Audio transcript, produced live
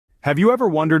Have you ever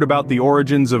wondered about the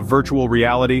origins of virtual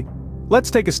reality?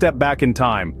 Let's take a step back in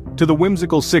time, to the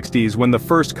whimsical 60s when the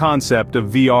first concept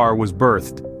of VR was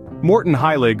birthed. Morton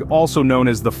Heilig, also known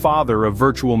as the father of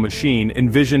virtual machine,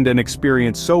 envisioned an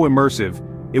experience so immersive,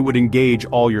 it would engage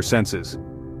all your senses.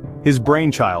 His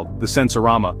brainchild, the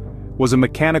Sensorama, was a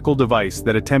mechanical device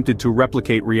that attempted to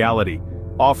replicate reality,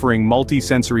 offering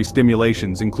multi-sensory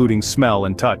stimulations including smell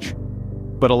and touch.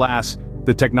 But alas,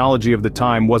 the technology of the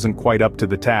time wasn't quite up to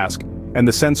the task, and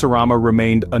the Sensorama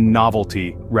remained a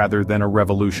novelty rather than a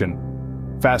revolution.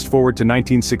 Fast forward to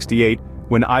 1968,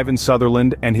 when Ivan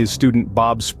Sutherland and his student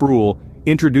Bob Spruill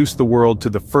introduced the world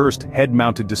to the first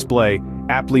head-mounted display,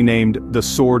 aptly named the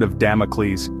Sword of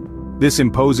Damocles. This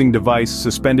imposing device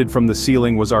suspended from the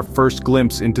ceiling was our first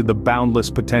glimpse into the boundless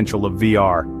potential of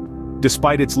VR.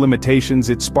 Despite its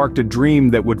limitations, it sparked a dream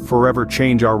that would forever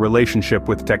change our relationship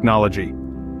with technology.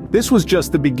 This was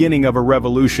just the beginning of a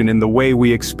revolution in the way we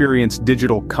experience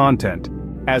digital content.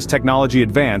 As technology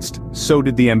advanced, so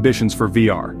did the ambitions for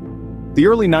VR. The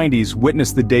early 90s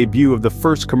witnessed the debut of the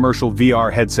first commercial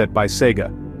VR headset by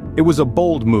Sega. It was a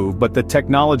bold move, but the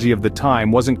technology of the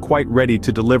time wasn't quite ready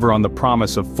to deliver on the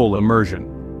promise of full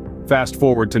immersion. Fast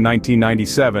forward to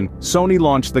 1997, Sony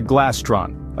launched the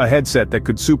Glasstron, a headset that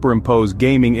could superimpose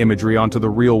gaming imagery onto the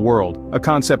real world, a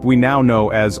concept we now know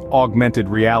as augmented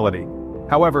reality.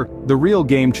 However, the real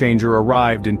game-changer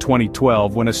arrived in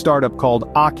 2012 when a startup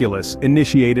called Oculus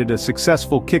initiated a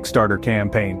successful Kickstarter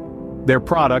campaign. Their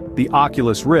product, the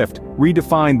Oculus Rift,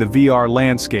 redefined the VR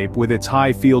landscape with its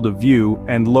high field of view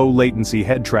and low-latency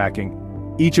head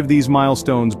tracking. Each of these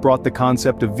milestones brought the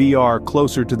concept of VR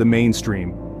closer to the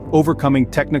mainstream,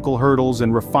 overcoming technical hurdles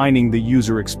and refining the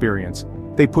user experience.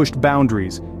 They pushed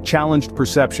boundaries, challenged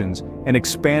perceptions, and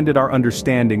expanded our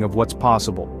understanding of what's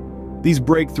possible. These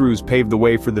breakthroughs paved the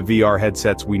way for the VR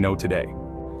headsets we know today.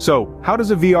 So, how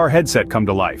does a VR headset come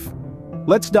to life?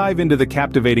 Let's dive into the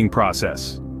captivating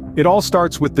process. It all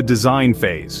starts with the design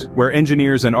phase, where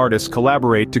engineers and artists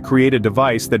collaborate to create a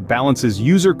device that balances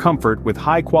user comfort with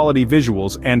high-quality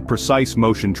visuals and precise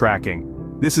motion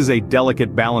tracking. This is a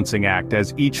delicate balancing act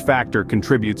as each factor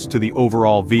contributes to the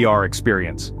overall VR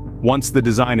experience. Once the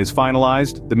design is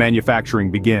finalized, the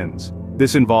manufacturing begins.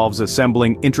 This involves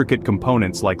assembling intricate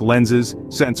components like lenses,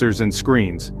 sensors and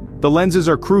screens. The lenses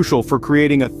are crucial for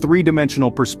creating a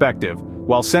three-dimensional perspective,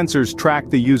 while sensors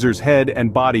track the user's head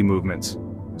and body movements.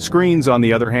 Screens, on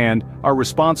the other hand, are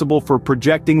responsible for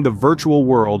projecting the virtual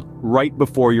world right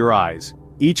before your eyes.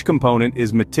 Each component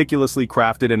is meticulously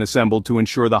crafted and assembled to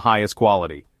ensure the highest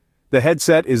quality. The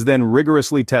headset is then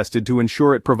rigorously tested to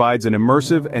ensure it provides an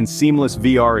immersive and seamless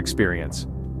VR experience.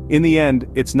 In the end,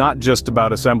 it's not just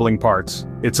about assembling parts,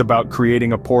 it's about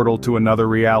creating a portal to another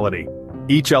reality.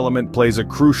 Each element plays a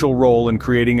crucial role in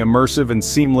creating immersive and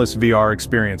seamless VR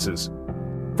experiences.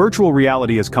 Virtual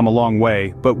reality has come a long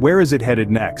way, but where is it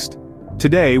headed next?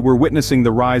 Today, we're witnessing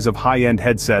the rise of high-end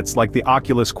headsets like the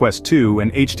Oculus Quest 2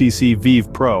 and HTC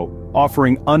Vive Pro,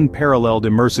 offering unparalleled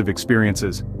immersive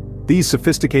experiences. These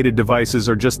sophisticated devices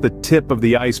are just the tip of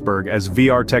the iceberg as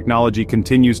VR technology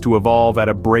continues to evolve at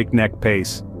a breakneck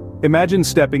pace. Imagine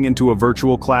stepping into a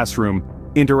virtual classroom,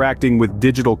 interacting with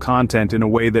digital content in a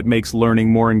way that makes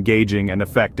learning more engaging and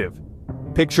effective.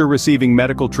 Picture receiving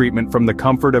medical treatment from the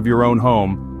comfort of your own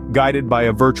home, guided by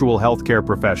a virtual healthcare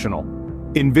professional.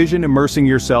 Envision immersing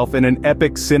yourself in an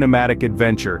epic cinematic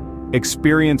adventure,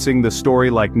 experiencing the story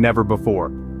like never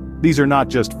before. These are not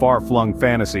just far-flung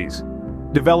fantasies.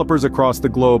 Developers across the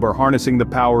globe are harnessing the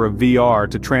power of VR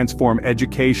to transform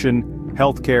education,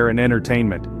 healthcare and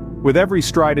entertainment. With every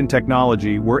stride in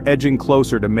technology, we're edging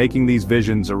closer to making these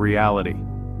visions a reality.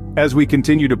 As we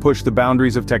continue to push the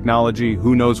boundaries of technology,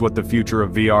 who knows what the future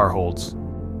of VR holds?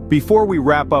 Before we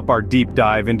wrap up our deep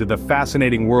dive into the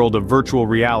fascinating world of virtual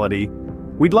reality,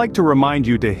 we'd like to remind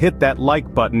you to hit that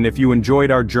like button if you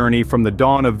enjoyed our journey from the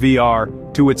dawn of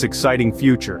VR to its exciting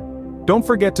future. Don't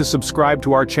forget to subscribe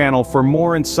to our channel for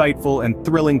more insightful and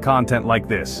thrilling content like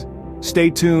this.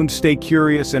 Stay tuned, stay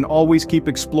curious, and always keep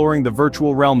exploring the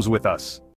virtual realms with us.